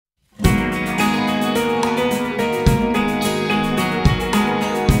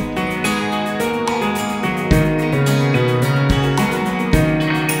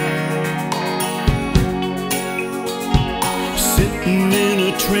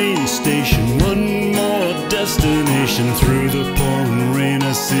train station, one more destination. Through the pouring rain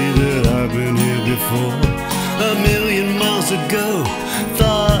I see that I've been here before. 1,000,000 miles ago,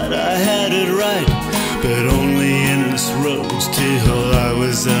 thought I had it right, but only endless roads till I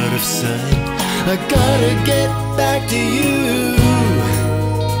was out of sight. I gotta get back to you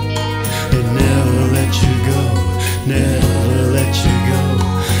and never let you go, never let you go.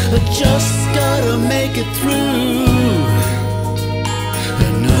 I just gotta make it through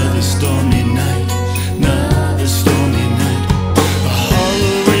another stormy night.